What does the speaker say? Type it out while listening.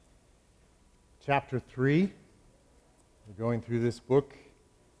chapter 3. We're going through this book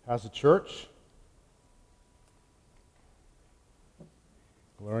as a church,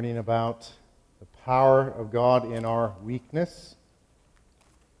 learning about the power of God in our weakness.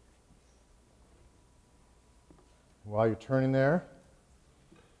 While you're turning there,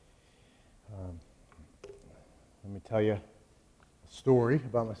 let me tell you a story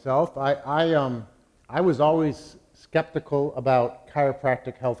about myself. I was always skeptical about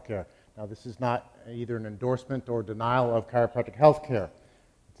chiropractic healthcare. Now, this is not either an endorsement or denial of chiropractic healthcare.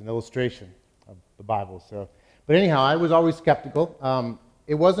 It's an illustration of the Bible. But anyhow, I was always skeptical.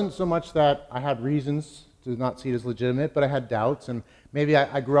 It wasn't so much that I had reasons to not see it as legitimate, but I had doubts. And maybe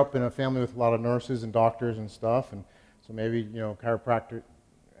I grew up in a family with a lot of nurses and doctors and stuff, and so maybe chiropractic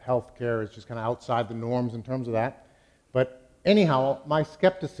healthcare is just kind of outside the norms in terms of that. But anyhow, my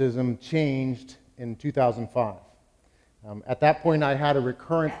skepticism changed in 2005. At that point, I had a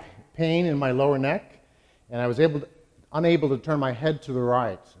recurrent pain in my lower neck, and I was unable to turn my head to the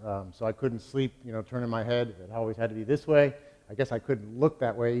right. So I couldn't sleep, turning my head. It always had to be this way. I guess I couldn't look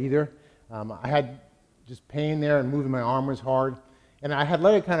that way either. I had just pain there, and moving my arm was hard. And I had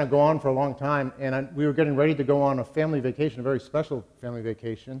let it kind of go on for a long time, and we were getting ready to go on a family vacation, a very special family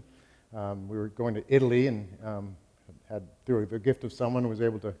vacation. We were going to Italy, and had, through the gift of someone, was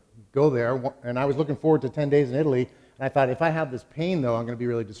able to go there. And I was looking forward to 10 days in Italy. And I thought, if I have this pain, though, I'm going to be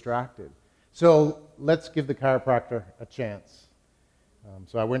really distracted. So let's give the chiropractor a chance.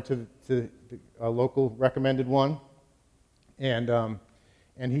 So I went to a local recommended one, and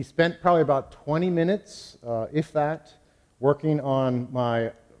he spent probably about 20 minutes, if that, working on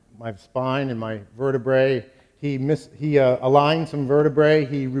my spine and my vertebrae. He aligned some vertebrae.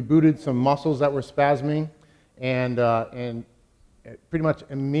 He rebooted some muscles that were spasming, and pretty much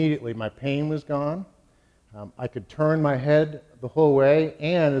immediately my pain was gone. I could turn my head the whole way,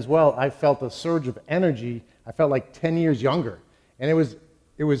 and as well, I felt a surge of energy. I felt like 10 years younger, and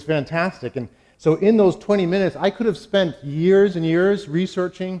it was fantastic. And so in those 20 minutes, I could have spent years and years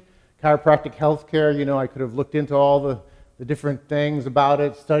researching chiropractic healthcare. I could have looked into all the different things about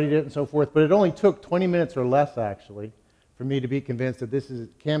it, studied it, and so forth, but it only took 20 minutes or less, actually, for me to be convinced that this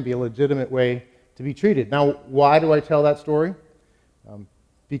can be a legitimate way to be treated. Now, why do I tell that story?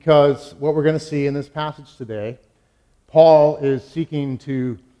 Because what we're going to see in this passage today, Paul is seeking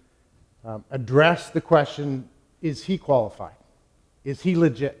to address the question, is he qualified? Is he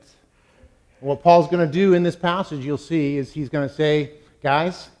legit? And what Paul's going to do in this passage, you'll see, is he's going to say,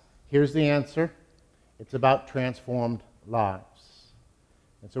 guys, here's the answer. It's about transformed lives.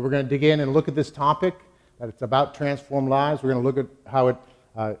 And so we're going to dig in and look at this topic, that it's about transformed lives. We're going to look at how it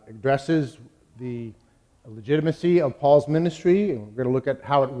addresses the legitimacy of Paul's ministry, and we're going to look at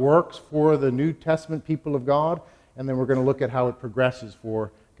how it works for the New Testament people of God, and then we're going to look at how it progresses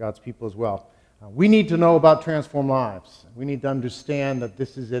for God's people as well. We need to know about transformed lives. We need to understand that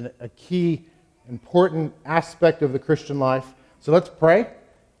this is a key, important aspect of the Christian life. So let's pray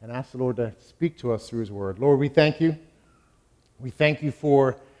and ask the Lord to speak to us through His Word. Lord, we thank you. We thank you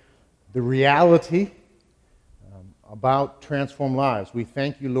for the reality about transformed lives. We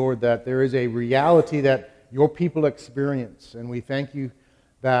thank you, Lord, that there is a reality that your people experience, and we thank you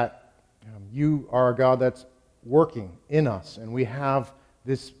that you are a God that's working in us, and we have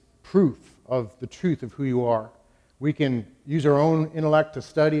this proof of the truth of who you are. We can use our own intellect to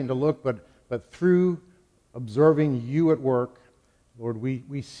study and to look, but through observing you at work, Lord,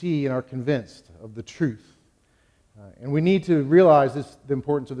 we see and are convinced of the truth. And we need to realize the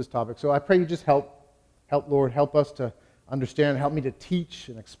importance of this topic. So I pray you just help, Lord, help us to understand, help me to teach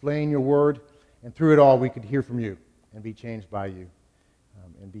and explain your word, and through it all we could hear from you and be changed by you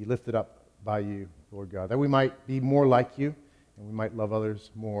and be lifted up by you, Lord God, that we might be more like you and we might love others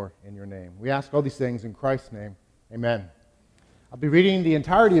more in your name. We ask all these things in Christ's name. Amen. I'll be reading the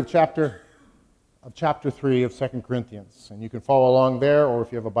entirety of chapter 3 of 2 Corinthians, and you can follow along there or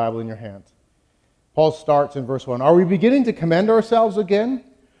if you have a Bible in your hand. Paul starts in verse 1. Are we beginning to commend ourselves again?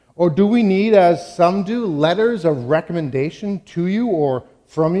 Or do we need, as some do, letters of recommendation to you or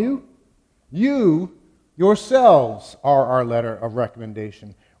from you? You yourselves are our letter of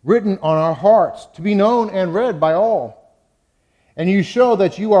recommendation, written on our hearts, to be known and read by all. And you show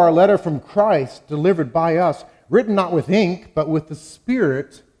that you are a letter from Christ, delivered by us, written not with ink, but with the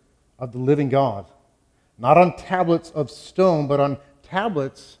Spirit of the living God, not on tablets of stone, but on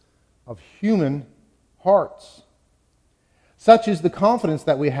tablets of human hearts. Such is the confidence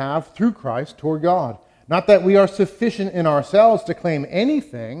that we have through Christ toward God. Not that we are sufficient in ourselves to claim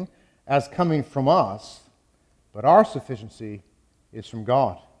anything as coming from us, but our sufficiency is from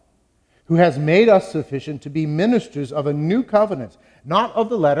God, who has made us sufficient to be ministers of a new covenant, not of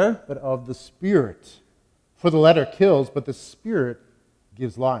the letter, but of the Spirit. For the letter kills, but the Spirit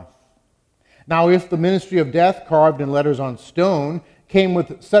gives life. Now, if the ministry of death, carved in letters on stone, came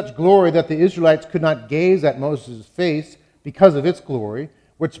with such glory that the Israelites could not gaze at Moses' face because of its glory,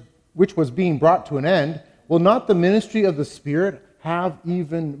 which was being brought to an end, will not the ministry of the Spirit have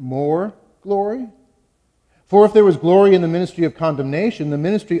even more glory? For if there was glory in the ministry of condemnation, the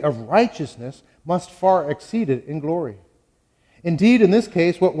ministry of righteousness must far exceed it in glory. Indeed, in this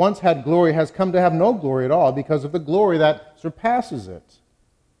case, what once had glory has come to have no glory at all because of the glory that surpasses it.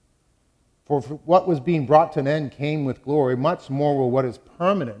 For what was being brought to an end came with glory, much more will what is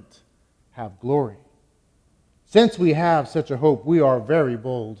permanent have glory. Since we have such a hope, we are very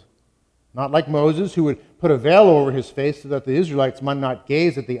bold. Not like Moses, who would put a veil over his face so that the Israelites might not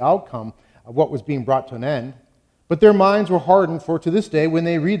gaze at the outcome of what was being brought to an end. But their minds were hardened, for to this day, when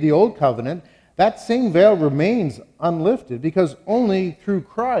they read the Old Covenant, that same veil remains unlifted, because only through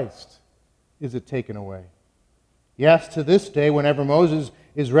Christ is it taken away. Yes, to this day, whenever Moses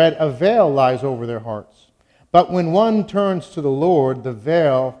is read, a veil lies over their hearts. But when one turns to the Lord, the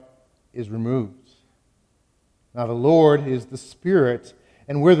veil is removed. Now the Lord is the Spirit,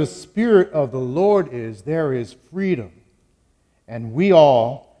 and where the Spirit of the Lord is, there is freedom. And we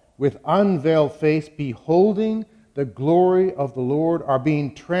all, with unveiled face, beholding the glory of the Lord, are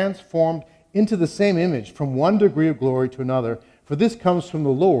being transformed into the same image from one degree of glory to another, for this comes from the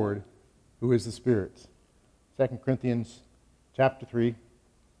Lord, who is the Spirit. 2 Corinthians chapter 3.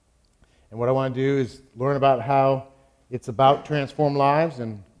 And what I want to do is learn about how it's about transformed lives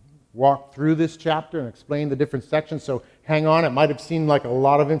and walk through this chapter and explain the different sections. So hang on. It might have seemed like a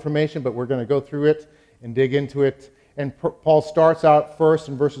lot of information, but we're going to go through it and dig into it. And Paul starts out first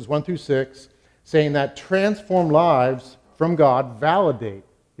in verses 1 through 6, saying that transformed lives from God validate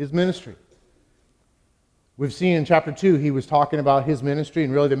his ministry. We've seen in chapter 2, he was talking about his ministry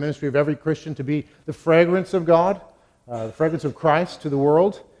and really the ministry of every Christian to be the fragrance of God, the fragrance of Christ to the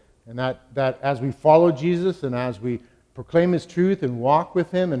world. And that as we follow Jesus and as we proclaim his truth and walk with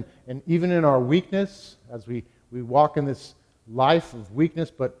him, and even in our weakness, as we walk in this life of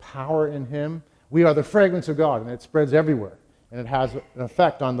weakness but power in him, we are the fragrance of God, and it spreads everywhere. And it has an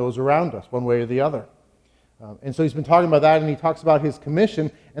effect on those around us, one way or the other. And so he's been talking about that, and he talks about his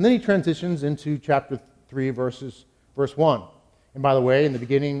commission, and then he transitions into chapter 3, verse 1. And by the way, in the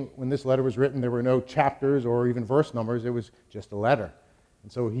beginning, when this letter was written, there were no chapters or even verse numbers. It was just a letter.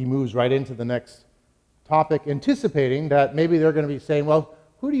 And so he moves right into the next topic, anticipating that maybe they're going to be saying, well,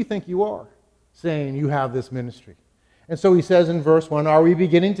 who do you think you are, saying you have this ministry? And so he says in verse 1, are we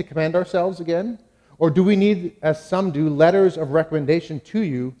beginning to commend ourselves again? Or do we need, as some do, letters of recommendation to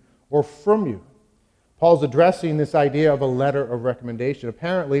you or from you? Paul's addressing this idea of a letter of recommendation.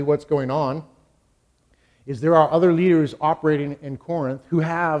 Apparently what's going on is there are other leaders operating in Corinth who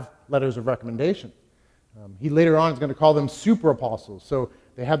have letters of recommendation. He later on is going to call them super apostles. So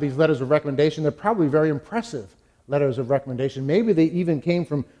they have these letters of recommendation. They're probably very impressive letters of recommendation. Maybe they even came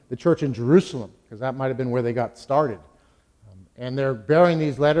from the church in Jerusalem, because that might have been where they got started. And they're bearing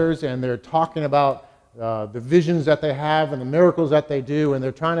these letters, and they're talking about the visions that they have and the miracles that they do, and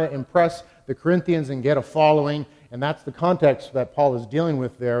they're trying to impress the Corinthians and get a following. And that's the context that Paul is dealing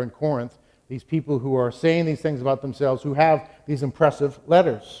with there in Corinth. These people who are saying these things about themselves, who have these impressive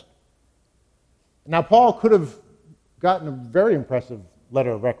letters. Now, Paul could have gotten a very impressive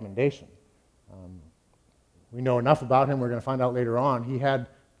letter of recommendation. We know enough about him. We're going to find out later on. He had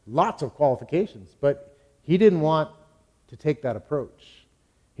lots of qualifications, but he didn't want to take that approach.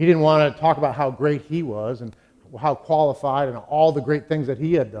 He didn't want to talk about how great he was and how qualified and all the great things that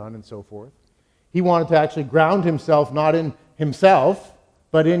he had done and so forth. He wanted to actually ground himself not in himself,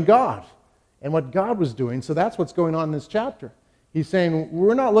 but in God and what God was doing. So that's what's going on in this chapter. He's saying,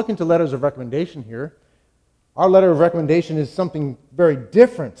 we're not looking to letters of recommendation here. Our letter of recommendation is something very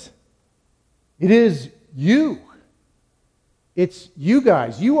different. It is you. It's you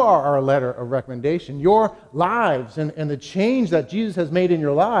guys. You are our letter of recommendation. Your lives and the change that Jesus has made in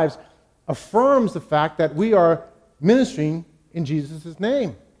your lives affirms the fact that we are ministering in Jesus'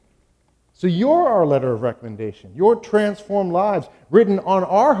 name. So you're our letter of recommendation. Your transformed lives written on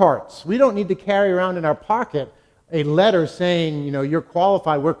our hearts. We don't need to carry around in our pocket a letter saying, you're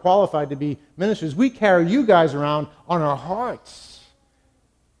qualified, we're qualified to be ministers. We carry you guys around on our hearts.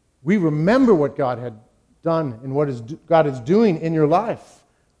 We remember what God had done and what God is doing in your life.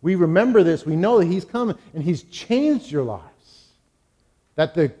 We remember this. We know that he's come and he's changed your lives.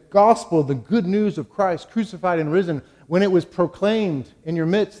 That the gospel, the good news of Christ crucified and risen, when it was proclaimed in your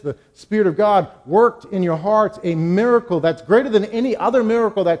midst, the Spirit of God worked in your hearts a miracle that's greater than any other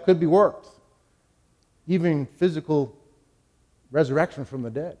miracle that could be worked. Even physical resurrection from the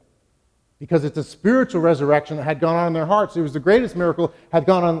dead. Because it's a spiritual resurrection that had gone on in their hearts. It was the greatest miracle had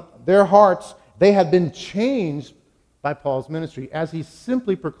gone on their hearts. They had been changed by Paul's ministry as he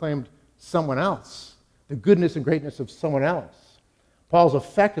simply proclaimed someone else, the goodness and greatness of someone else. Paul's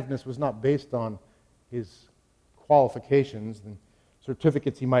effectiveness was not based on his qualifications and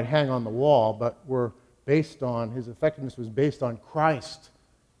certificates he might hang on the wall, but his effectiveness was based on Christ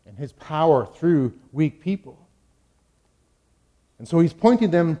and his power through weak people. And so he's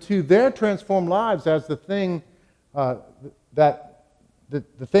pointing them to their transformed lives as the things that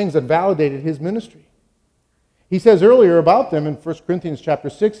validated his ministry. He says earlier about them in 1 Corinthians chapter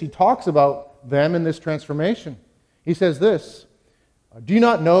 6, he talks about them in this transformation. He says this, "Do you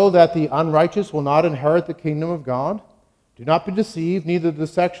not know that the unrighteous will not inherit the kingdom of God? Do not be deceived, neither the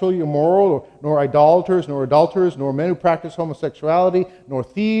sexually immoral, nor idolaters, nor adulterers, nor men who practice homosexuality, nor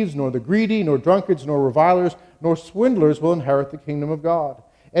thieves, nor the greedy, nor drunkards, nor revilers, nor swindlers will inherit the kingdom of God.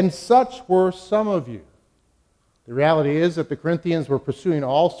 And such were some of you." The reality is that the Corinthians were pursuing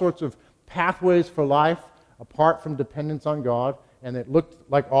all sorts of pathways for life apart from dependence on God, and it looked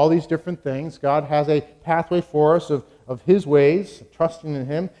like all these different things. God has a pathway for us of his ways, trusting in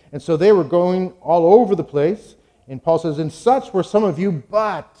him. And so they were going all over the place. And Paul says, "And such were some of you,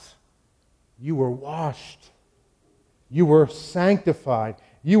 but you were washed. You were sanctified.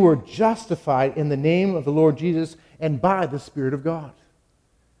 You were justified in the name of the Lord Jesus and by the Spirit of God."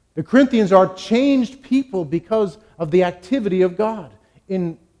 The Corinthians are changed people because of the activity of God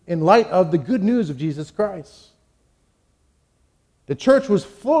in light of the good news of Jesus Christ. The church was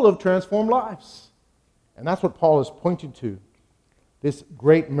full of transformed lives. And that's what Paul is pointing to. This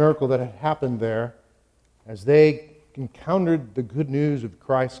great miracle that had happened there as they encountered the good news of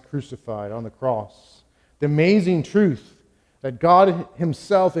Christ crucified on the cross. The amazing truth that God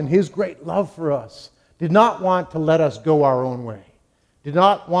himself, in his great love for us, did not want to let us go our own way. Did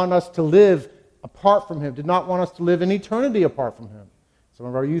not want us to live apart from him. Did not want us to live in eternity apart from him. Some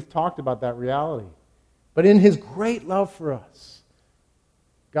of our youth talked about that reality. But in his great love for us,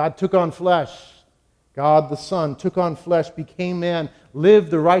 God took on flesh. God the Son took on flesh, became man, lived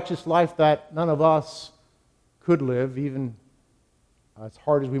the righteous life that none of us could live, even as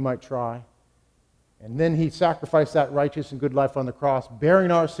hard as we might try. And then he sacrificed that righteous and good life on the cross, bearing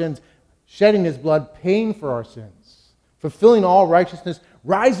our sins, shedding his blood, paying for our sins, fulfilling all righteousness,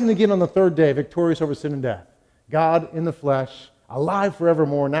 rising again on the third day, victorious over sin and death. God in the flesh, alive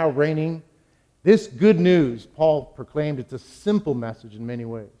forevermore, now reigning. This good news, Paul proclaimed, it's a simple message in many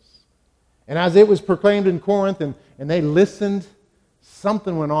ways. And as it was proclaimed in Corinth and they listened,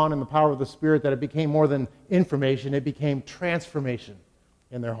 something went on in the power of the Spirit that it became more than information, it became transformation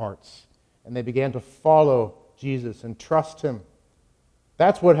in their hearts. And they began to follow Jesus and trust him.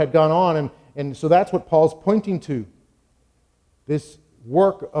 That's what had gone on, and so that's what Paul's pointing to, this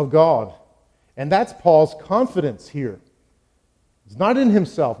work of God. And that's Paul's confidence here. It's not in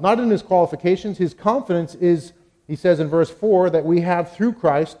himself, not in his qualifications. His confidence is, he says in verse 4, that we have through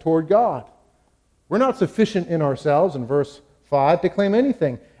Christ toward God. We're not sufficient in ourselves, in verse 5, to claim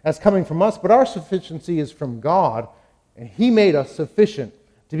anything as coming from us, but our sufficiency is from God, and he made us sufficient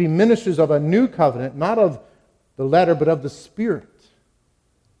to be ministers of a new covenant, not of the letter, but of the Spirit.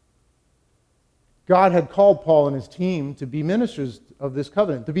 God had called Paul and his team to be ministers of this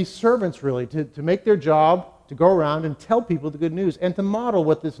covenant, to be servants really, to make their job, to go around and tell people the good news, and to model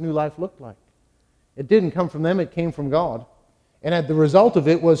what this new life looked like. It didn't come from them, it came from God. And the result of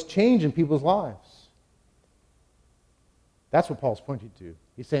it was change in people's lives. That's what Paul's pointing to.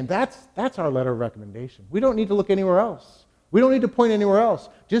 He's saying that's our letter of recommendation. We don't need to look anywhere else. We don't need to point anywhere else.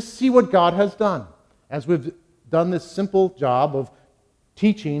 Just see what God has done as we've done this simple job of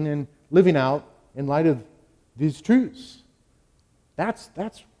teaching and living out in light of these truths. That's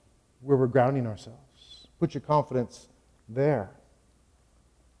where we're grounding ourselves. Put your confidence there.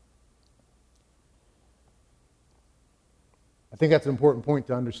 I think that's an important point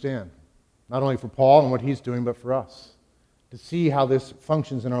to understand, not only for Paul and what he's doing, but for us, to see how this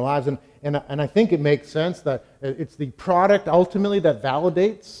functions in our lives. And I think it makes sense that it's the product ultimately that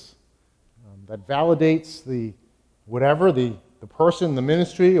validates the whatever, the person, the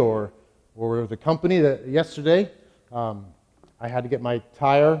ministry, or the company. That yesterday I had to get my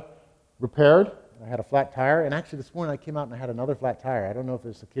tire repaired. I had a flat tire, and actually this morning I came out and I had another flat tire. I don't know if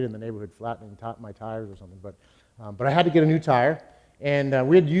there's a kid in the neighborhood flattening my tires or something, but I had to get a new tire, and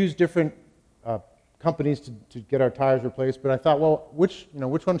we had used different companies to get our tires replaced, but I thought, well, which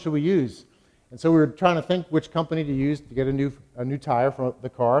one should we use? And so we were trying to think which company to use to get a new tire for the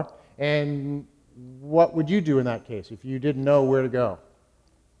car. And what would you do in that case if you didn't know where to go?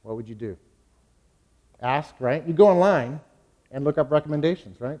 What would you do? Ask, right? You go online and look up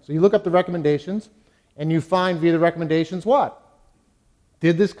recommendations, right? So you look up the recommendations, and you find via the recommendations what?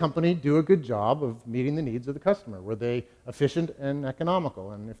 Did this company do a good job of meeting the needs of the customer? Were they efficient and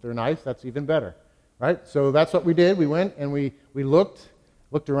economical? And if they're nice, that's even better, right? So that's what we did. We went and we looked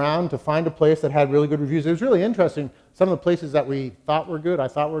around to find a place that had really good reviews. It was really interesting. Some of the places that we thought were good,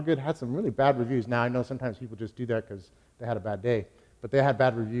 had some really bad reviews. Now, I know sometimes people just do that because they had a bad day, but they had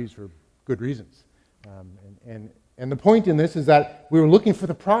bad reviews for good reasons. And the point in this is that we were looking for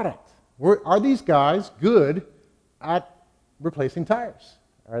the product. Are these guys good at replacing tires?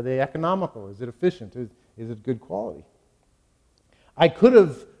 Are they economical? Is it efficient? Is it good quality? I could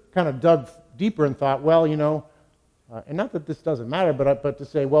have kind of dug deeper and thought, well, and not that this doesn't matter, but to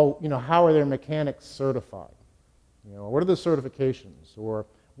say, well, how are their mechanics certified? What are the certifications? Or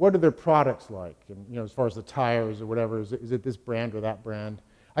what are their products like? And, as far as the tires or whatever, is it this brand or that brand?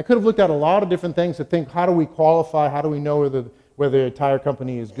 I could have looked at a lot of different things to think, how do we qualify? How do we know whether a tire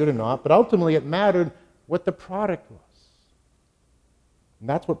company is good or not? But ultimately, it mattered what the product was. And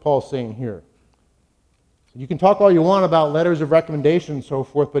that's what Paul's saying here. You can talk all you want about letters of recommendation and so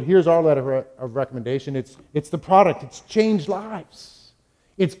forth, but here's our letter of recommendation. It's the product. It's changed lives.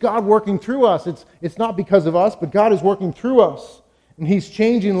 It's God working through us. It's not because of us, but God is working through us. And He's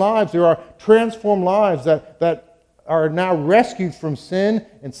changing lives. There are transformed lives that are now rescued from sin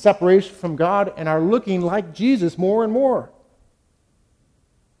and separation from God and are looking like Jesus more and more.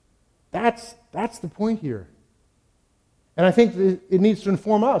 That's the point here. And I think it needs to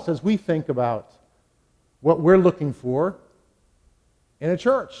inform us as we think about what we're looking for in a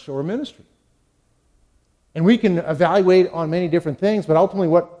church or a ministry. And we can evaluate on many different things, but ultimately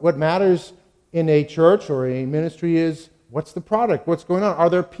what matters in a church or a ministry is, what's the product? What's going on? Are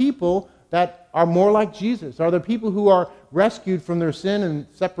there people that are more like Jesus? Are there people who are rescued from their sin and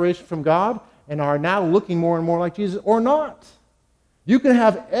separation from God and are now looking more and more like Jesus, or not? You can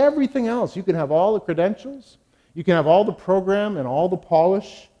have everything else. You can have all the credentials. You can have all the program and all the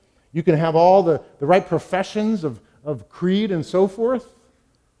polish. You can have all the right professions of creed and so forth.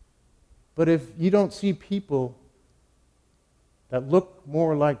 But if you don't see people that look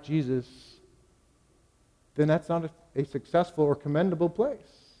more like Jesus, then that's not a successful or commendable place.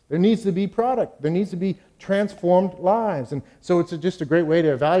 There needs to be product. There needs to be transformed lives. And so it's just a great way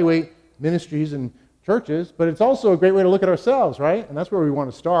to evaluate ministries and churches, but it's also a great way to look at ourselves, right? And that's where we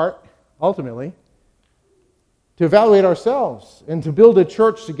want to start, ultimately. To evaluate ourselves and to build a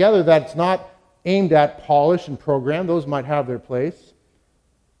church together that's not aimed at polish and program. Those might have their place.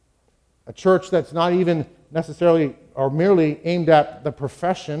 A church that's not even necessarily or merely aimed at the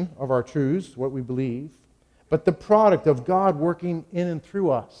profession of our truths, what we believe, but the product of God working in and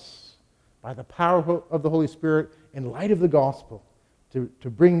through us by the power of the Holy Spirit in light of the gospel to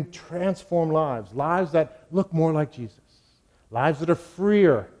bring transformed lives that look more like Jesus, lives that are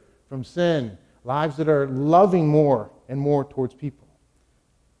freer from sin, lives that are loving more and more towards people.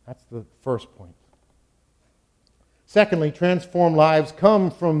 That's the first point. Secondly, transformed lives come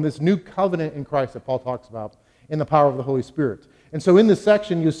from this new covenant in Christ that Paul talks about in the power of the Holy Spirit. And so in this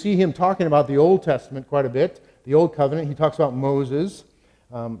section, you'll see him talking about the Old Testament quite a bit, the Old Covenant. He talks about Moses.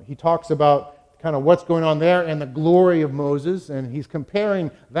 He talks about kind of what's going on there and the glory of Moses, and he's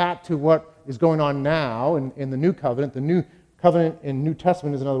comparing that to what is going on now in the New Covenant. The New Covenant in New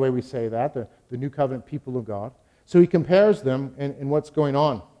Testament is another way we say that, the New Covenant people of God. So he compares them in what's going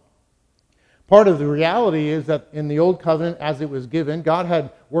on. Part of the reality is that in the Old Covenant, as it was given, God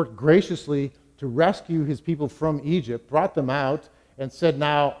had worked graciously to rescue his people from Egypt, brought them out, and said,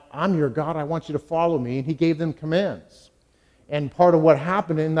 now, I'm your God, I want you to follow me. And he gave them commands. And part of what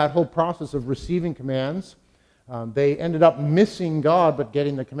happened in that whole process of receiving commands, they ended up missing God but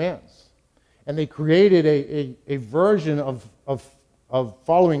getting the commands. And they created a version of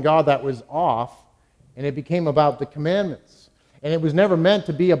following God that was off, and it became about the commandments. And it was never meant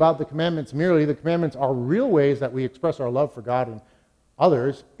to be about the commandments merely. The commandments are real ways that we express our love for God and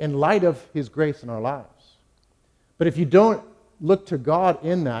others in light of his grace in our lives. But if you don't look to God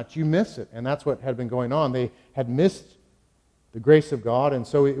in that, you miss it. And that's what had been going on. They had missed the grace of God, and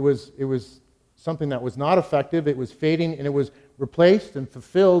so it was something that was not effective. It was fading, and it was replaced and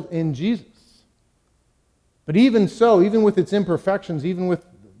fulfilled in Jesus. But even so, even with its imperfections, even with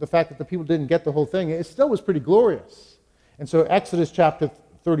the fact that the people didn't get the whole thing, it still was pretty glorious. And so Exodus chapter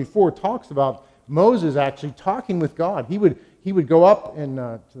 34 talks about Moses actually talking with God. He would go up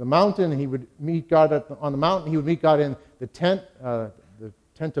to the mountain, and he would meet God on the mountain. He would meet God in the tent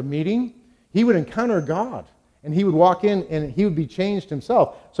of meeting. He would encounter God, and he would walk in, and he would be changed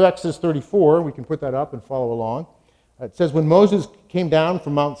himself. So Exodus 34, we can put that up and follow along. It says, when Moses came down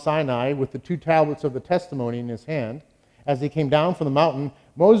from Mount Sinai with the 2 tablets of the testimony in his hand, as he came down from the mountain,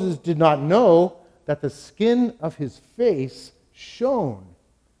 Moses did not know that the skin of his face shone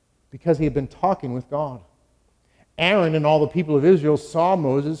because he had been talking with God. Aaron and all the people of Israel saw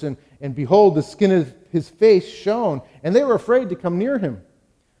Moses, and behold, the skin of his face shone, and they were afraid to come near him.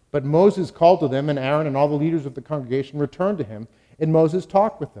 But Moses called to them, and Aaron and all the leaders of the congregation returned to him, and Moses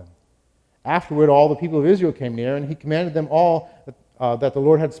talked with them. Afterward, all the people of Israel came near, and he commanded them all that the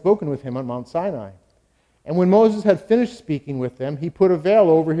Lord had spoken with him on Mount Sinai. And when Moses had finished speaking with them, he put a veil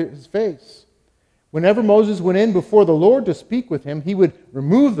over his face. Whenever Moses went in before the Lord to speak with him, he would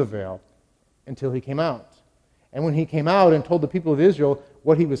remove the veil until he came out. And when he came out and told the people of Israel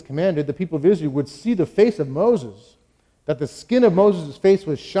what he was commanded, the people of Israel would see the face of Moses, that the skin of Moses' face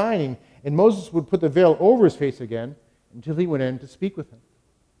was shining, and Moses would put the veil over his face again until he went in to speak with him.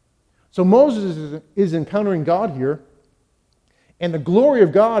 So Moses is encountering God here, and the glory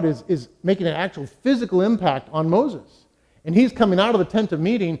of God is making an actual physical impact on Moses. And he's coming out of the tent of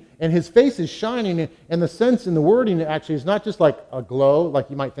meeting, and his face is shining, and the sense in the wording actually is not just like a glow, like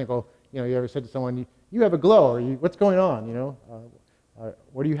you might think, oh, you ever said to someone, you have a glow, or what's going on,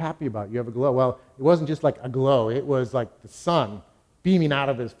 what are you happy about? You have a glow. Well, it wasn't just like a glow. It was like the sun beaming out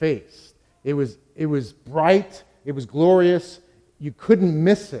of his face. It was bright. It was glorious. You couldn't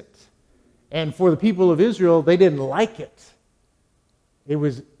miss it. And for the people of Israel, they didn't like it. It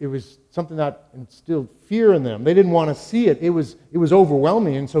was something that instilled fear in them. They didn't want to see it. It was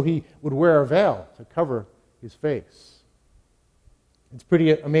overwhelming, and so he would wear a veil to cover his face. It's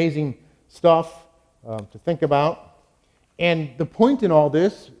pretty amazing stuff to think about. And the point in all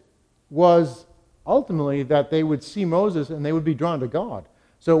this was ultimately that they would see Moses and they would be drawn to God.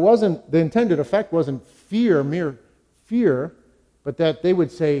 So it wasn't, the intended effect wasn't fear, mere fear, but that they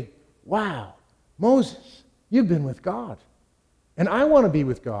would say, wow, Moses, you've been with God. And I want to be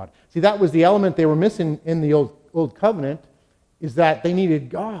with God. See, that was the element they were missing in the old covenant, is that they needed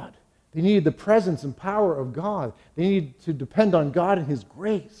God. They needed the presence and power of God. They needed to depend on God and his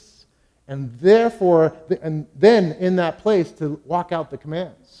grace. And therefore, and then in that place to walk out the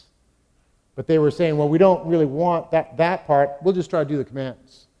commands. But they were saying, well, we don't really want that part. We'll just try to do the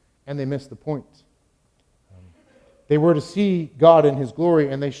commands. And they missed the point. They were to see God in his glory,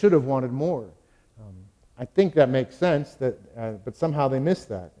 and they should have wanted more. I think that makes sense, but somehow they missed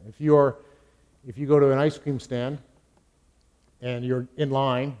that. If you go to an ice cream stand and you're in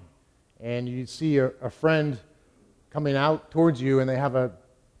line and you see a friend coming out towards you and they have a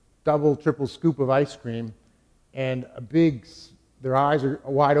double, triple scoop of ice cream and their eyes are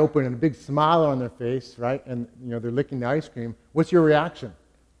wide open and a big smile on their face, right? And they're licking the ice cream. What's your reaction?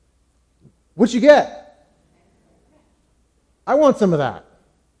 What'd you get? I want some of that.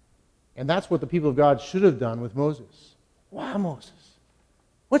 And that's what the people of God should have done with Moses. Wow, Moses,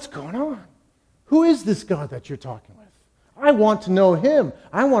 what's going on? Who is this God that you're talking with? I want to know him.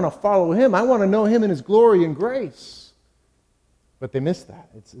 I want to follow him. I want to know him in his glory and grace. But they missed that.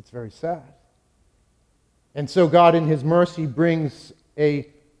 It's very sad. And so God, in his mercy, brings a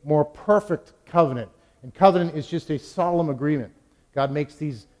more perfect covenant. And covenant is just a solemn agreement. God makes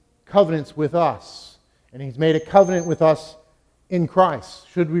these covenants with us. And he's made a covenant with us in Christ,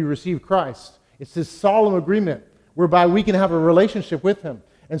 should we receive Christ. It's this solemn agreement whereby we can have a relationship with him.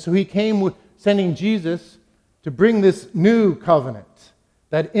 And so he came sending Jesus to bring this new covenant,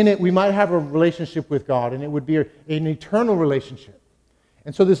 that in it we might have a relationship with God, and it would be an eternal relationship.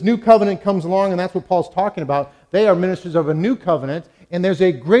 And so this new covenant comes along, and that's what Paul's talking about. They are ministers of a new covenant, and there's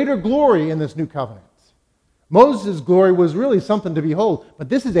a greater glory in this new covenant. Moses' glory was really something to behold, but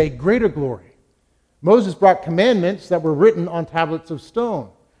this is a greater glory. Moses brought commandments that were written on tablets of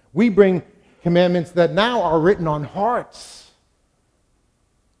stone. We bring commandments that now are written on hearts.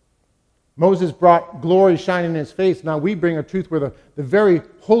 Moses brought glory shining in his face. Now we bring a truth where the very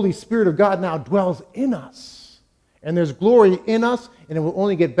Holy Spirit of God now dwells in us. And there's glory in us, and it will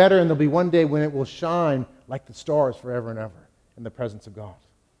only get better, and there'll be one day when it will shine like the stars forever and ever in the presence of God.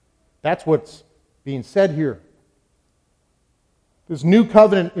 That's what's being said here. This new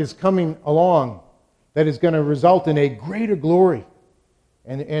covenant is coming along that is going to result in a greater glory.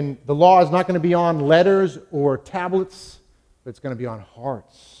 And the law is not going to be on letters or tablets, but it's going to be on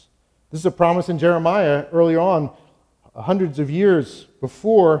hearts. This is a promise in Jeremiah early on, hundreds of years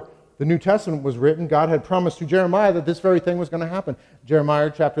before the New Testament was written, God had promised through Jeremiah that this very thing was going to happen.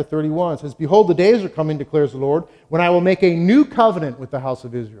 Jeremiah chapter 31 says, "Behold, the days are coming, declares the Lord, when I will make a new covenant with the house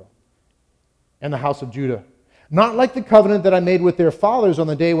of Israel and the house of Judah. Not like the covenant that I made with their fathers on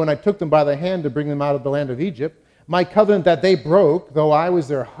the day when I took them by the hand to bring them out of the land of Egypt, my covenant that they broke, though I was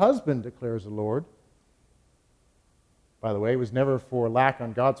their husband, declares the Lord." By the way, it was never for lack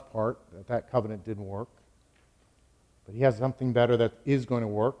on God's part that that covenant didn't work. But he has something better that is going to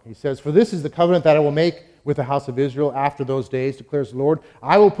work. He says, "For this is the covenant that I will make with the house of Israel after those days, declares the Lord.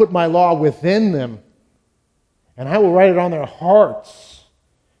 I will put my law within them, and I will write it on their hearts.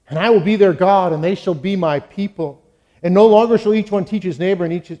 And I will be their God, and they shall be my people. And no longer shall each one teach his neighbor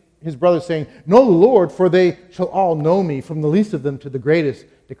and each his brother, saying, Know the Lord, for they shall all know me, from the least of them to the greatest,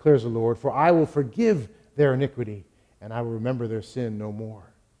 declares the Lord. For I will forgive their iniquity, and I will remember their sin no more."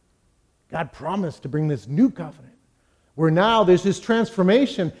 God promised to bring this new covenant, where now there's this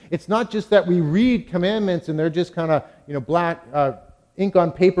transformation. It's not just that we read commandments and they're just kind of, black ink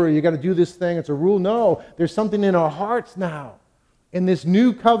on paper, you got to do this thing, it's a rule. No, there's something in our hearts now. In this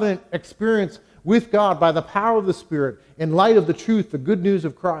new covenant experience with God by the power of the Spirit, in light of the truth, the good news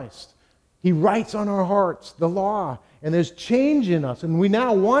of Christ, He writes on our hearts the law, and there's change in us, and we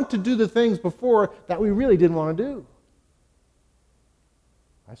now want to do the things before that we really didn't want to do.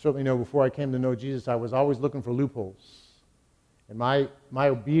 I certainly know before I came to know Jesus, I was always looking for loopholes. And my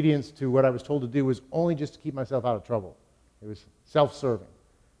obedience to what I was told to do was only just to keep myself out of trouble. It was self-serving.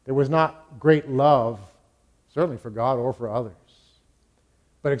 There was not great love, certainly for God or for others.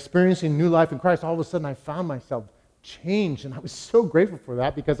 But experiencing new life in Christ, all of a sudden I found myself changed, and I was so grateful for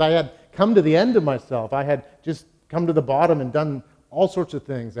that because I had come to the end of myself. I had just come to the bottom and done all sorts of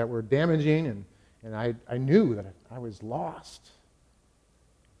things that were damaging, and I knew that I was lost.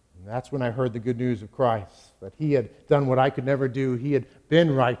 And that's when I heard the good news of Christ, that He had done what I could never do. He had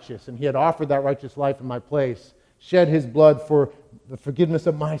been righteous, and He had offered that righteous life in my place, shed His blood for the forgiveness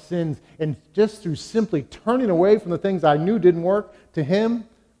of my sins, and just through simply turning away from the things I knew didn't work to Him,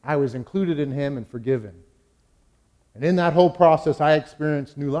 I was included in Him and forgiven. And in that whole process, I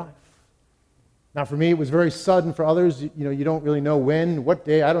experienced new life. Now, for me, it was very sudden. For others, you don't really know when, what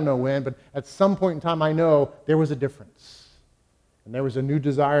day, I don't know when, but at some point in time, I know there was a difference. And there was a new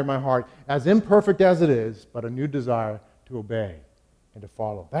desire in my heart, as imperfect as it is, but a new desire to obey and to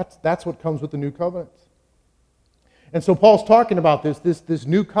follow. That's what comes with the new covenant. And so Paul's talking about this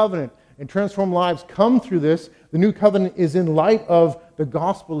new covenant, and transformed lives come through this. The new covenant is in light of the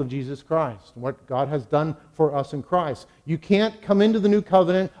gospel of Jesus Christ, and what God has done for us in Christ. You can't come into the new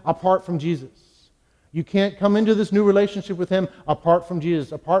covenant apart from Jesus. You can't come into this new relationship with Him apart from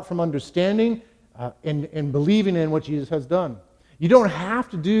Jesus, apart from understanding and believing in what Jesus has done. You don't have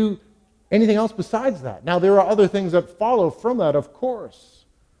to do anything else besides that. Now, there are other things that follow from that, of course.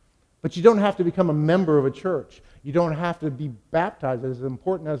 But you don't have to become a member of a church. You don't have to be baptized, as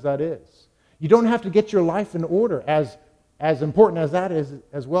important as that is. You don't have to get your life in order, as important as that is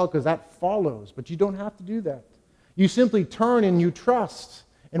as well, because that follows. But you don't have to do that. You simply turn and you trust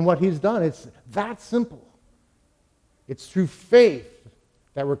in what He's done. It's that simple. It's through faith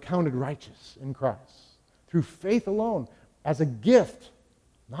that we're counted righteous in Christ. Through faith alone, as a gift,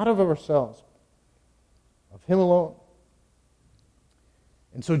 not of ourselves, of Him alone.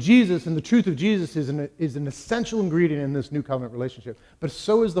 And so Jesus, and the truth of Jesus is an essential ingredient in this new covenant relationship. But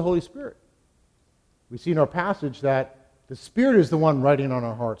so is the Holy Spirit. We see in our passage that the Spirit is the one writing on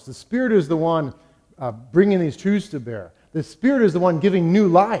our hearts. The Spirit is the one bringing these truths to bear. The Spirit is the one giving new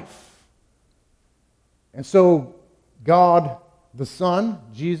life. And so God the Son,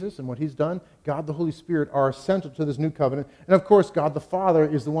 Jesus, and what He's done, God the Holy Spirit are essential to this new covenant. And of course, God the Father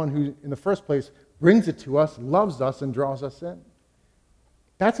is the one who, in the first place, brings it to us, loves us, and draws us in.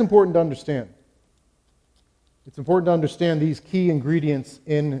 That's important to understand. It's important to understand these key ingredients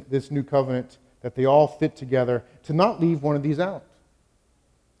in this new covenant, that they all fit together, to not leave one of these out.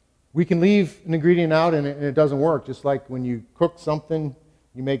 We can leave an ingredient out and it doesn't work, just like when you cook something,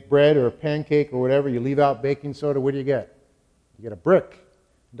 you make bread or a pancake or whatever, you leave out baking soda, what do you get? You get a brick.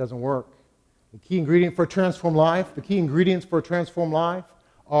 It doesn't work. The key ingredient for a transformed life, the key ingredients for a transformed life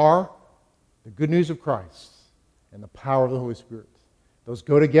are the good news of Christ and the power of the Holy Spirit. Those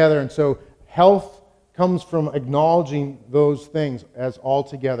go together, and so health comes from acknowledging those things as all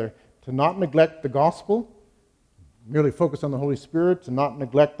together. To not neglect the gospel, merely focus on the Holy Spirit, to not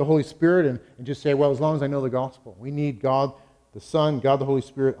neglect the Holy Spirit and just say, well, as long as I know the gospel. We need God the Son, God the Holy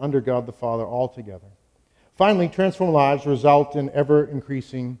Spirit, under God the Father, all together. Finally, transformed lives result in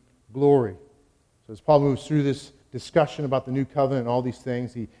ever-increasing glory. So as Paul moves through this discussion about the new covenant and all these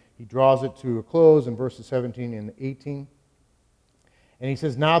things, he draws it to a close in verses 17 and 18. And he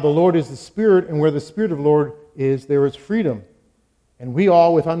says, now the Lord is the Spirit, and where the Spirit of the Lord is, there is freedom. And we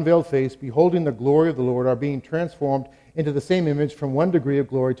all, with unveiled face, beholding the glory of the Lord, are being transformed into the same image from one degree of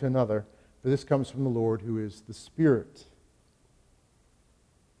glory to another. For this comes from the Lord, who is the Spirit.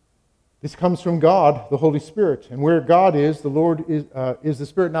 This comes from God, the Holy Spirit. And where God is, the Lord is the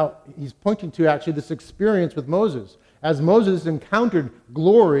Spirit. Now, he's pointing to actually this experience with Moses. As Moses encountered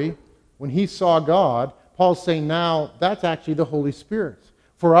glory when he saw God, Paul's saying now that's actually the Holy Spirit.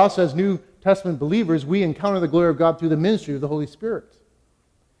 For us as New Testament believers, we encounter the glory of God through the ministry of the Holy Spirit.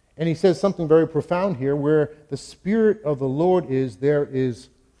 And he says something very profound here, where the Spirit of the Lord is, there is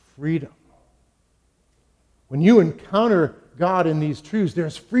freedom. When you encounter God in these truths,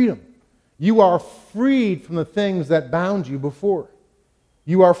 there's freedom. You are freed from the things that bound you before.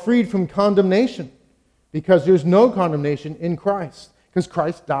 You are freed from condemnation, because there's no condemnation in Christ, because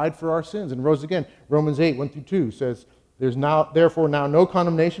Christ died for our sins and rose again. Romans 8, 1-2 says, there's therefore now no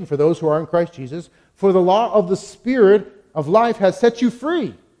condemnation for those who are in Christ Jesus, for the law of the Spirit of life has set you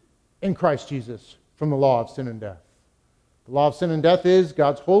free in Christ Jesus from the law of sin and death. The law of sin and death is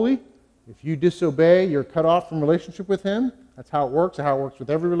God's holy. If you disobey, you're cut off from relationship with Him. That's how it works with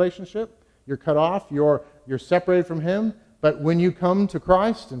every relationship. You're cut off, you're separated from Him. But when you come to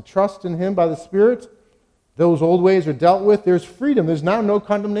Christ and trust in Him by the Spirit, those old ways are dealt with. There's freedom. There's now no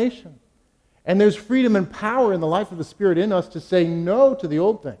condemnation. And there's freedom and power in the life of the Spirit in us to say no to the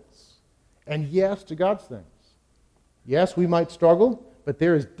old things and yes to God's things. Yes, we might struggle, but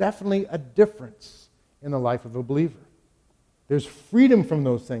there is definitely a difference in the life of a believer. There's freedom from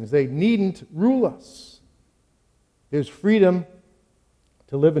those things. They needn't rule us. There's freedom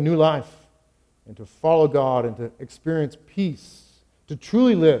to live a new life and to follow God and to experience peace, to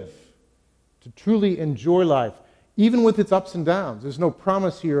truly live, to truly enjoy life, even with its ups and downs. There's no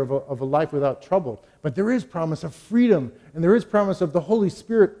promise here of a life without trouble, but there is promise of freedom, and there is promise of the Holy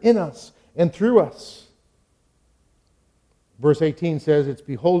Spirit in us and through us. Verse 18 says, it's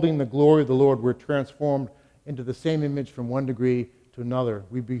beholding the glory of the Lord, we're transformed into the same image from one degree to another.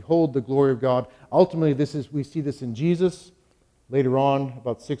 We behold the glory of God. Ultimately, we see this in Jesus. Later on,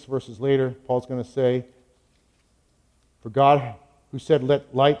 about 6 verses later, Paul's going to say, for God, who said,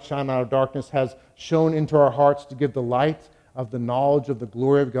 let light shine out of darkness, has shone into our hearts to give the light of the knowledge of the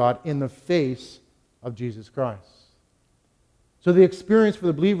glory of God in the face of Jesus Christ. So the experience for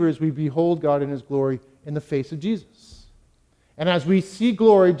the believer is we behold God in His glory in the face of Jesus. And as we see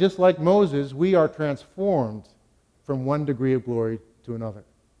glory, just like Moses, we are transformed from one degree of glory to another.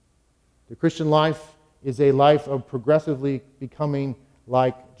 The Christian life is a life of progressively becoming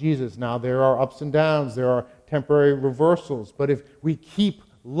like Jesus. Now, there are ups and downs, there are temporary reversals, but if we keep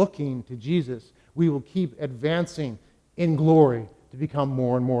looking to Jesus, we will keep advancing in glory to become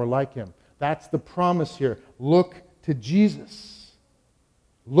more and more like Him. That's the promise here. Look to Jesus.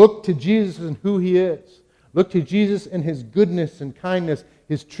 Look to Jesus and who He is. Look to Jesus in His goodness and kindness,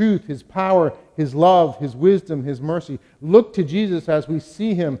 His truth, His power, His love, His wisdom, His mercy. Look to Jesus as we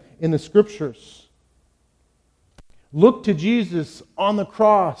see Him in the Scriptures. Look to Jesus on the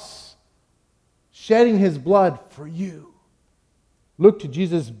cross, shedding His blood for you. Look to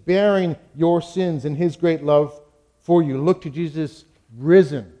Jesus bearing your sins in His great love for you. Look to Jesus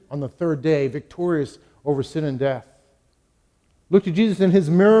risen on the third day, victorious over sin and death. Look to Jesus in His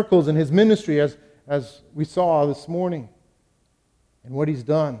miracles and His ministry as we saw this morning and what He's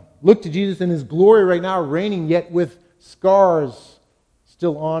done. Look to Jesus in His glory right now, reigning yet with scars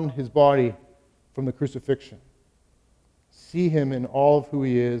still on His body from the crucifixion. See Him in all of who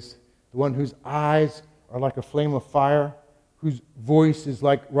He is, the one whose eyes are like a flame of fire, whose voice is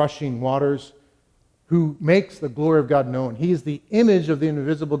like rushing waters, who makes the glory of God known. He is the image of the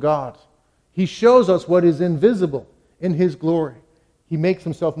invisible God. He shows us what is invisible in His glory. He makes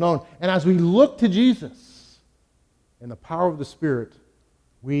Himself known. And as we look to Jesus in the power of the Spirit,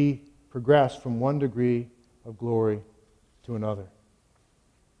 we progress from one degree of glory to another.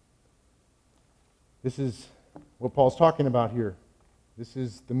 This is what Paul's talking about here. This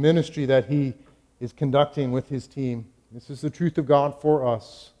is the ministry that he is conducting with his team. This is the truth of God for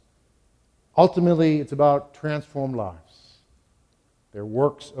us. Ultimately, it's about transformed lives. They're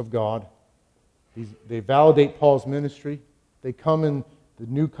works of God. They validate Paul's ministry. They come in the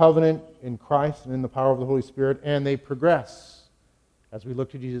new covenant in Christ and in the power of the Holy Spirit, and they progress as we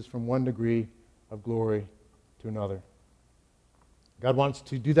look to Jesus from one degree of glory to another. God wants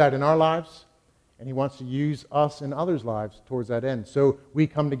to do that in our lives, and He wants to use us in others' lives towards that end. So we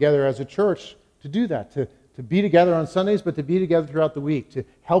come together as a church to do that, to be together on Sundays, but to be together throughout the week, to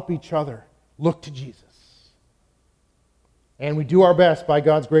help each other look to Jesus. And we do our best by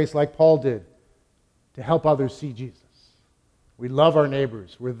God's grace, like Paul did, to help others see Jesus. We love our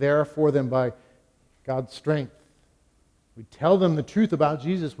neighbors. We're there for them by God's strength. We tell them the truth about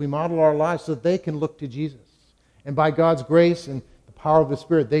Jesus. We model our lives so that they can look to Jesus. And by God's grace and the power of the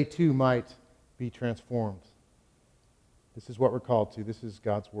Spirit, they too might be transformed. This is what we're called to. This is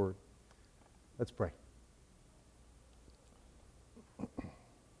God's word. Let's pray.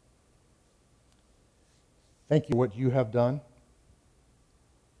 Thank you for what you have done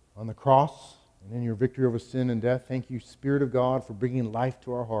on the cross and in your victory over sin and death. Thank you, Spirit of God, for bringing life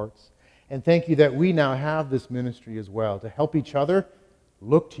to our hearts. And thank you that we now have this ministry as well to help each other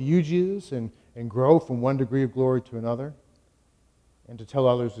look to you, Jesus, and grow from one degree of glory to another, and to tell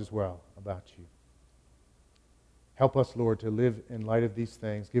others as well about you. Help us, Lord, to live in light of these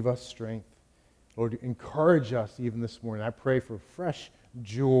things. Give us strength. Lord, encourage us even this morning. I pray for fresh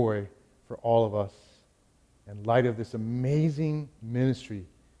joy for all of us in light of this amazing ministry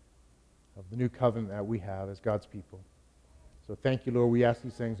of the new covenant that we have as God's people. So thank you, Lord. We ask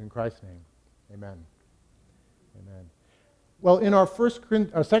these things in Christ's name. Amen. Amen. Well, in our 2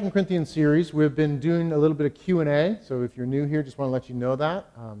 Corinthians series, we've been doing a little bit of Q&A. So if you're new here, just want to let you know that.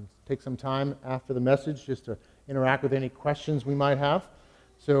 Take some time after the message just to interact with any questions we might have.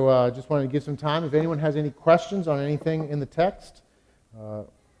 So just wanted to give some time. If anyone has any questions on anything in the text,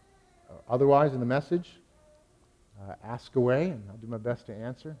 otherwise in the message, ask away, and I'll do my best to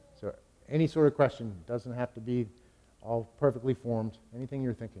answer. So any sort of question, doesn't have to be all perfectly formed. Anything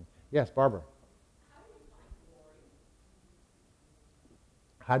you're thinking. Yes, Barbara.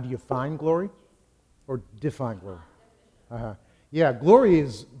 How do you find glory? Or define glory? Yeah, glory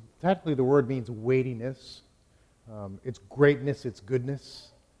is, technically the word means weightiness. It's greatness, it's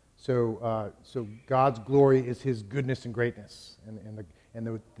goodness. So God's glory is his goodness and greatness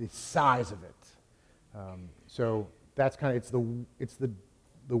and the size of it. So that's kind of, it's the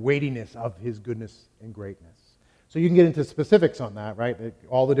weightiness of his goodness and greatness. So you can get into specifics on that, right?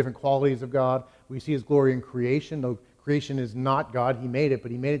 All the different qualities of God. We see his glory in creation, though creation is not God. He made it, but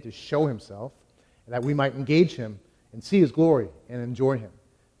he made it to show himself, and that we might engage him and see his glory and enjoy him.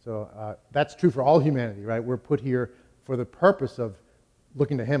 So that's true for all humanity, right? We're put here for the purpose of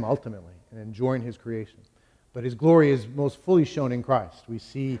looking to him ultimately and enjoying his creation. But his glory is most fully shown in Christ. We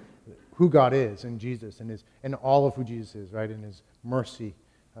see who God is in Jesus and all of who Jesus is, right? In his mercy,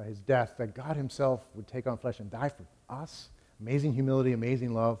 his death, that God himself would take on flesh and die for us. Amazing humility,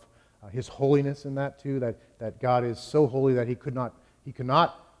 amazing love. His holiness in that too, that God is so holy that he could not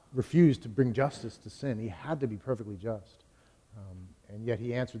refuse to bring justice to sin. He had to be perfectly just. And yet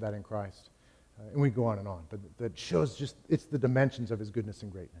he answered that in Christ. And we go on and on. But that shows just, it's the dimensions of his goodness and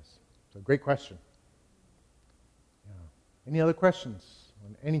greatness. So great question. Yeah. Any other questions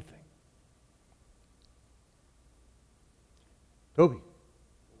on anything? Toby.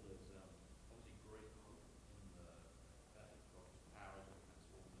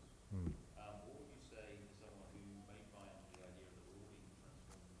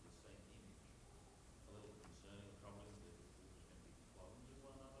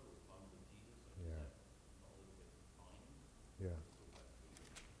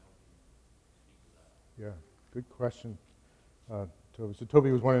 Yeah, good question, Toby. So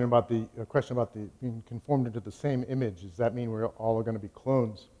Toby was wondering about the question about the being conformed into the same image. Does that mean we're all going to be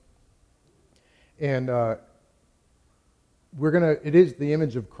clones? And it is the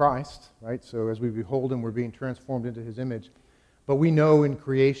image of Christ, right? So as we behold him, we're being transformed into his image. But we know in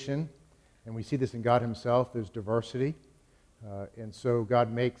creation, and we see this in God himself, there's diversity. And so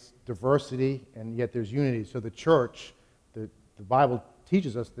God makes diversity, and yet there's unity. So the church, the Bible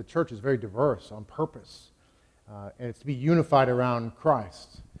teaches us the church is very diverse on purpose. And it's to be unified around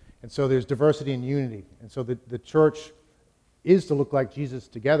Christ. And so there's diversity and unity. And so the church is to look like Jesus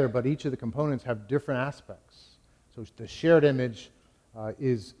together, but each of the components have different aspects. So the shared image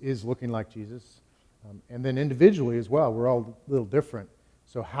is looking like Jesus. And then individually as well, we're all a little different.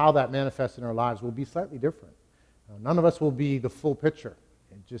 So how that manifests in our lives will be slightly different. None of us will be the full picture,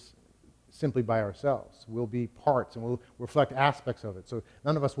 just simply by ourselves. We'll be parts, and we'll reflect aspects of it. So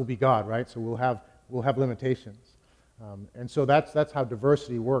none of us will be God, right? So we'll have limitations. And so that's how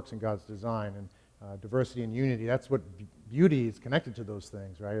diversity works in God's design. And diversity and unity, that's what beauty is connected to those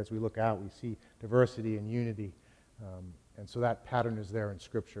things, right? As we look out, we see diversity and unity. And so that pattern is there in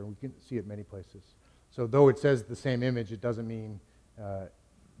Scripture. We can see it many places. So though it says the same image, it doesn't mean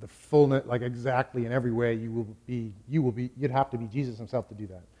the fullness, like exactly in every way you'd have to be Jesus himself to do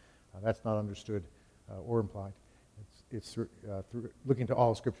that. That's not understood or implied. It's through looking to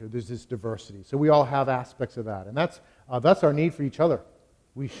all Scripture. There's this diversity. So we all have aspects of that. And that's our need for each other.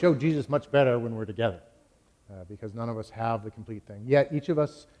 We show Jesus much better when we're together because none of us have the complete thing. Yet each of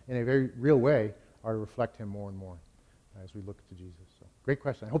us, in a very real way, are to reflect him more and more. as we look to Jesus. So, great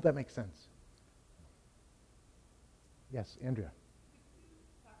question. I hope that makes sense. Yes, Andrea.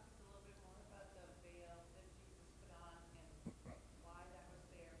 Talk just a little bit more about the veil that Jesus put on and why that was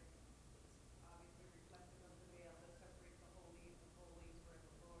there. It's obviously reflective of the veil that separates the holy and the holies where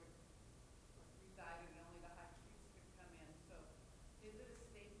the Lord resided and only the high priest could come in. So is it a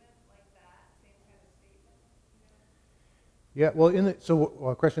statement like that, same kind of statement? Yeah, well,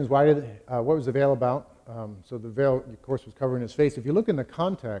 question is, what was the veil about? So the veil, of course, was covering his face. If you look in the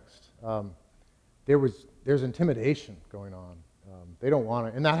context, there's intimidation going on. They don't want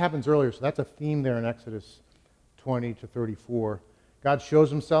it. And that happens earlier, so that's a theme there in Exodus 20 to 34. God shows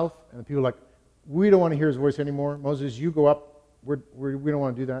himself, and the people are like, we don't want to hear his voice anymore. Moses, you go up. We don't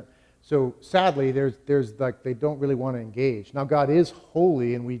want to do that. So sadly, there's like they don't really want to engage. Now, God is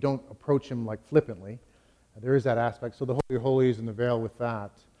holy, and we don't approach him like flippantly. There is that aspect. So the Holy of Holies and the veil with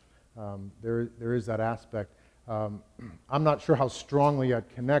that, there is that aspect. I'm not sure how strongly I'd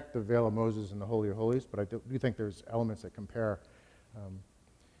connect the veil of Moses and the Holy of Holies, but I do think there's elements that compare.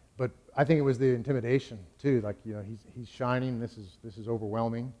 But I think it was the intimidation too. Like, you know, he's shining. This is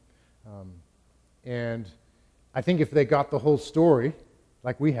overwhelming. And I think if they got the whole story,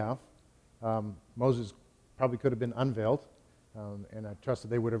 like we have, Moses probably could have been unveiled. And I trust that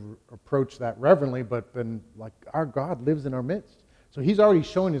they would have approached that reverently, but been like, our God lives in our midst. So he's already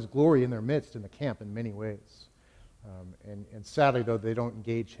showing his glory in their midst in the camp in many ways. And sadly, though, they don't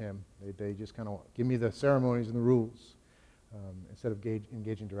engage him. They just kind of give me the ceremonies and the rules instead of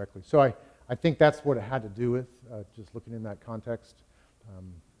engaging directly. So I think that's what it had to do with, just looking in that context.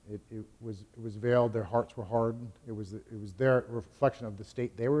 It was veiled. Their hearts were hardened. It was their reflection of the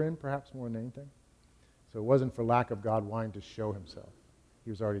state they were in, perhaps more than anything. So it wasn't for lack of God wanting to show himself.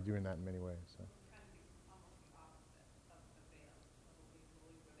 He was already doing that in many ways. So. Kind of almost the opposite of the veil. The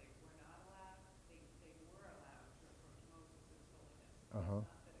holy where they were not allowed, they were allowed to approach Moses'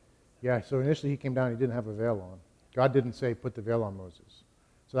 holiness. Yeah, so initially he came down, he didn't have a veil on. God didn't say, put the veil on Moses.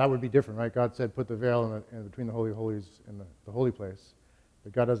 So that would be different, right? God said, put the veil in between the Holy of Holies and the holy place.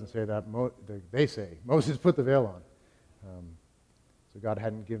 But God doesn't say that. They say, Moses, put the veil on. So God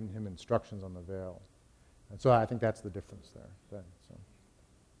hadn't given him instructions on the veil. And so I think that's the difference there. Then, so,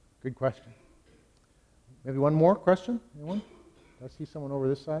 good question. Maybe one more question? Anyone? I see someone over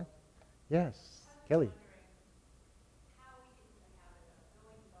this side. Yes, Kelly. How we get in the habit of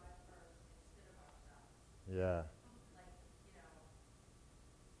knowing God first instead of ourselves. Yeah. Like, you know, I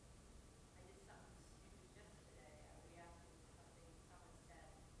did something stupid yesterday. I reacted to something someone said.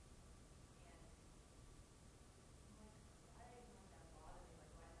 And I'm like, why did that bother me?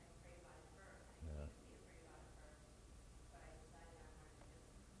 Like, why didn't I pray about it first? I didn't need me to pray about it first. But I decided I wanted to just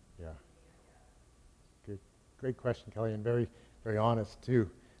Yeah. do me, I guess. Good. Great question, Kelly, and very, very honest, too.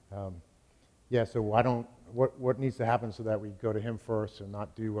 Yeah, so what needs to happen so that we go to him first and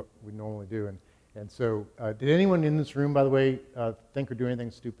not do what we normally do? And so, did anyone in this room, by the way, think or do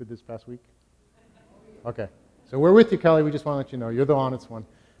anything stupid this past week? Okay. So we're with you, Kelly. We just want to let you know. You're the honest one.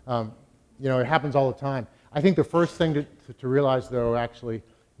 You know, it happens all the time. I think the first thing to realize, though, actually,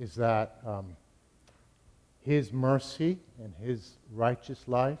 is that his mercy and his righteous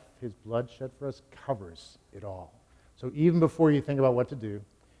life, his blood shed for us, covers it all. So even before you think about what to do,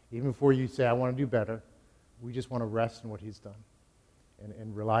 even before you say, I want to do better, we just want to rest in what he's done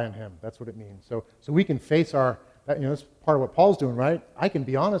and rely on him. That's what it means. So we can face that's part of what Paul's doing, right? I can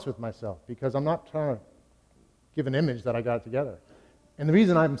be honest with myself because I'm not trying to give an image that I got it together. And the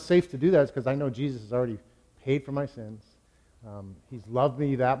reason I'm safe to do that is because I know Jesus has already paid for my sins. He's loved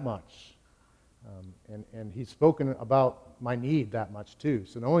me that much. And he's spoken about my need that much too.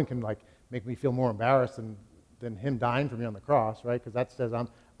 So no one can make me feel more embarrassed than him dying for me on the cross, right? Because that says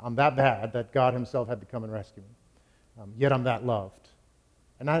I'm that bad that God himself had to come and rescue me. Yet I'm that loved.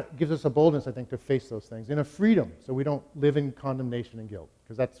 And that gives us a boldness, I think, to face those things in a freedom so we don't live in condemnation and guilt.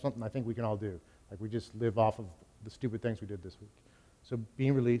 Because that's something I think we can all do. Like we just live off of the stupid things we did this week. So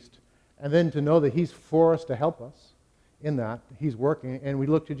being released. And then to know that he's for us to help us in that. He's working. And we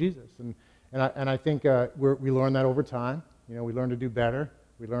look to Jesus. And I think we learn that over time. You know, we learn to do better.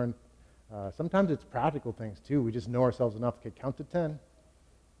 We learn, sometimes it's practical things too. We just know ourselves enough. Okay, count to 10.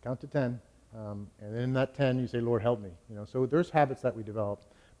 Count to 10. And then in that 10, you say, Lord, help me. You know, so there's habits that we develop.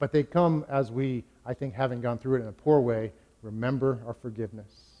 But they come as we, I think, having gone through it in a poor way, remember our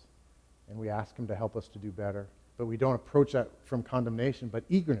forgiveness. And we ask him to help us to do better. But we don't approach that from condemnation, but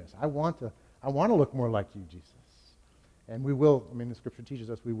eagerness. I want to look more like you, Jesus. And we will, the scripture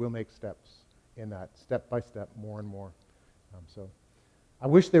teaches us we will make steps in that, step by step, more and more. So I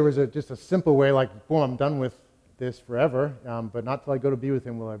wish there was just a simple way, like, boom, I'm done with this forever, but not till I go to be with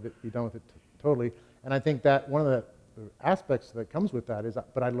him will I be done with it totally. And I think that one of aspects that comes with that is,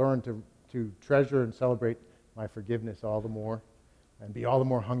 but I learned to treasure and celebrate my forgiveness all the more and be all the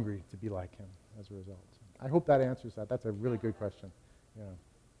more hungry to be like him as a result. I hope that answers that. That's a really good question. Yeah.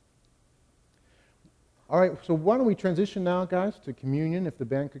 All right, so why don't we transition now, guys, to communion, if the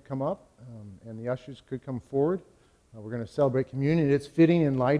band could come up and the ushers could come forward. We're going to celebrate communion. It's fitting in light